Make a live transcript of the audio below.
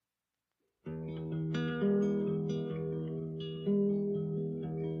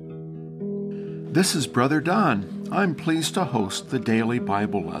This is Brother Don. I'm pleased to host the Daily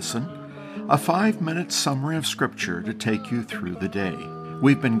Bible Lesson, a 5-minute summary of Scripture to take you through the day.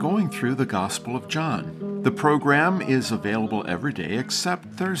 We've been going through the Gospel of John. The program is available every day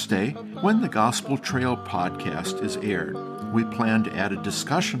except Thursday, when the Gospel Trail podcast is aired. We plan to add a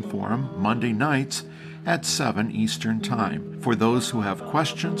discussion forum Monday nights at 7 Eastern Time for those who have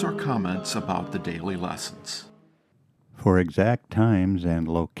questions or comments about the daily lessons. For exact times and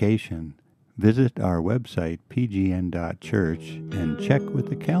location, visit our website, pgn.church, and check with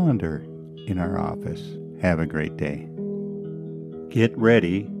the calendar in our office. Have a great day. Get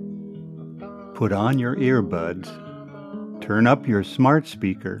ready. Put on your earbuds. Turn up your smart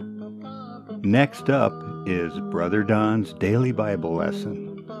speaker. Next up is Brother Don's Daily Bible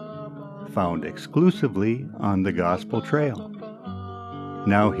Lesson, found exclusively on the Gospel Trail.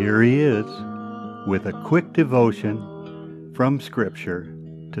 Now here he is with a quick devotion from Scripture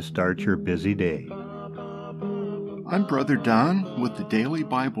to start your busy day. I'm Brother Don with the Daily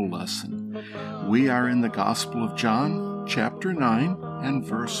Bible Lesson. We are in the Gospel of John, chapter 9 and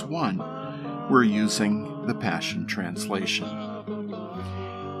verse 1. We're using the Passion Translation.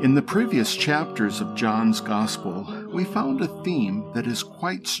 In the previous chapters of John's Gospel, we found a theme that is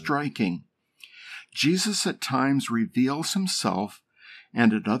quite striking. Jesus at times reveals himself,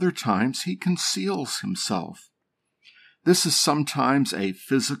 and at other times he conceals himself. This is sometimes a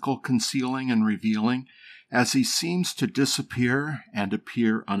physical concealing and revealing, as he seems to disappear and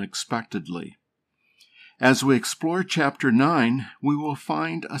appear unexpectedly. As we explore chapter 9, we will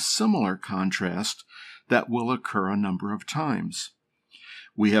find a similar contrast that will occur a number of times.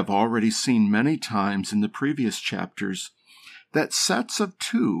 We have already seen many times in the previous chapters that sets of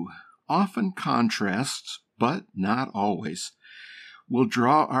two, often contrasts, but not always, will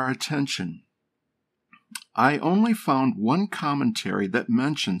draw our attention. I only found one commentary that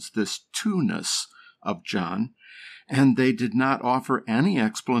mentions this two-ness of John, and they did not offer any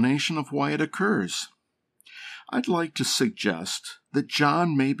explanation of why it occurs. I'd like to suggest that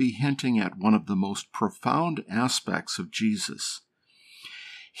John may be hinting at one of the most profound aspects of Jesus.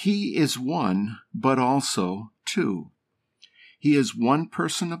 He is one, but also two. He is one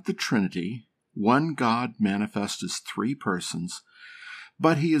person of the Trinity, one God manifest as three persons,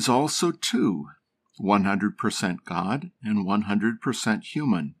 but he is also two, 100% God and 100%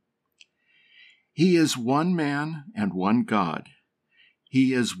 human. He is one man and one God.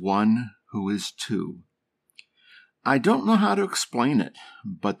 He is one who is two. I don't know how to explain it,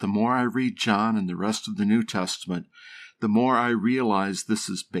 but the more I read John and the rest of the New Testament, the more I realize this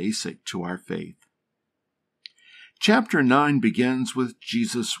is basic to our faith. Chapter 9 begins with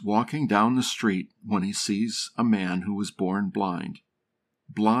Jesus walking down the street when he sees a man who was born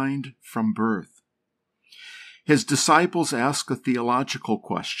blind from birth. His disciples ask a theological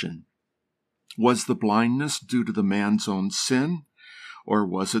question. Was the blindness due to the man's own sin, or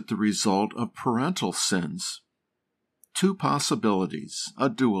was it the result of parental sins? Two possibilities, a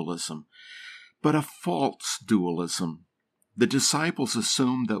dualism, but a false dualism. The disciples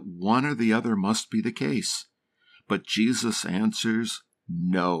assume that one or the other must be the case, but Jesus answers,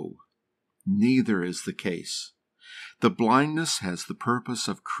 no, neither is the case. The blindness has the purpose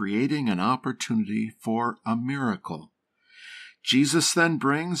of creating an opportunity for a miracle. Jesus then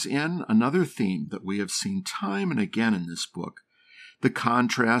brings in another theme that we have seen time and again in this book, the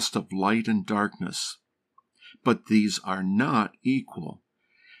contrast of light and darkness. But these are not equal.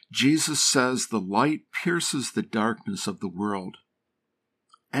 Jesus says the light pierces the darkness of the world.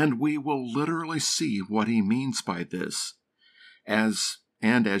 And we will literally see what he means by this, as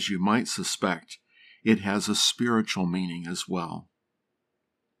you might suspect, it has a spiritual meaning as well.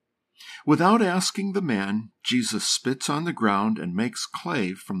 Without asking the man, Jesus spits on the ground and makes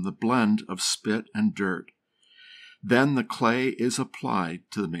clay from the blend of spit and dirt. Then the clay is applied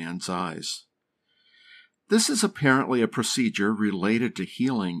to the man's eyes. This is apparently a procedure related to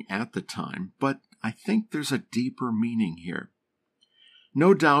healing at the time, but I think there's a deeper meaning here.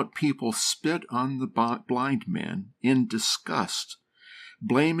 No doubt people spit on the blind man in disgust,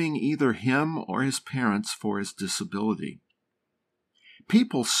 blaming either him or his parents for his disability.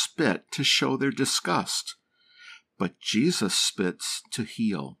 People spit to show their disgust, but Jesus spits to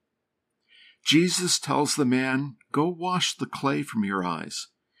heal. Jesus tells the man, "Go wash the clay from your eyes."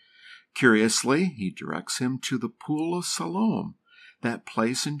 Curiously, he directs him to the Pool of Siloam, that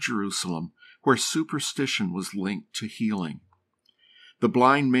place in Jerusalem where superstition was linked to healing. The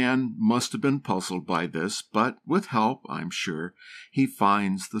blind man must have been puzzled by this, but with help, I'm sure, he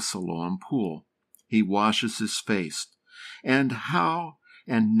finds the Siloam pool. He washes his face, and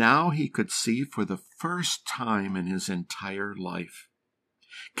now he could see for the first time in his entire life.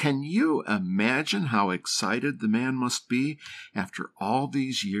 Can you imagine how excited the man must be after all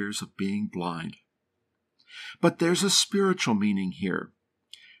these years of being blind? But there's a spiritual meaning here,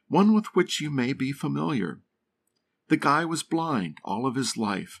 one with which you may be familiar. The guy was blind all of his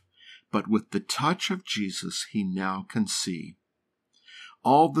life, but with the touch of Jesus he now can see.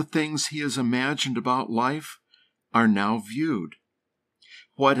 All the things he has imagined about life are now viewed.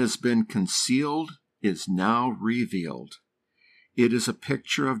 What has been concealed is now revealed. It is a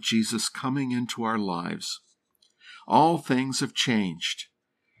picture of Jesus coming into our lives. All things have changed.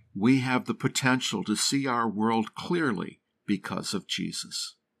 We have the potential to see our world clearly because of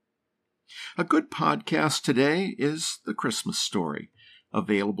Jesus. A good podcast today is The Christmas Story,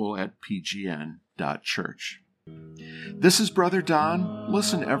 available at pgn.church. This is Brother Don.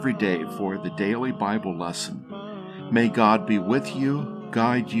 Listen every day for the daily Bible lesson. May God be with you,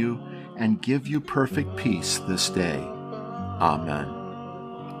 guide you, and give you perfect peace this day. Amen.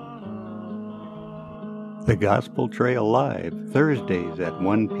 The Gospel Trail Live, Thursdays at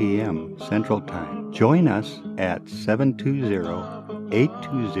 1 p.m. Central Time. Join us at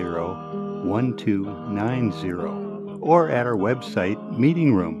 720-820-1290 or at our website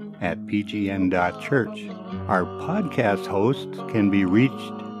meeting room at pgn.church. Our podcast hosts can be reached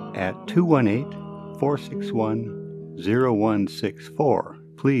at 218-461-0164.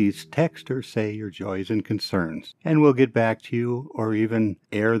 Please text or say your joys and concerns, and we'll get back to you or even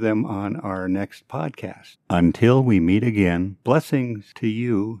air them on our next podcast. Until we meet again, blessings to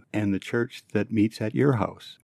you and the church that meets at your house.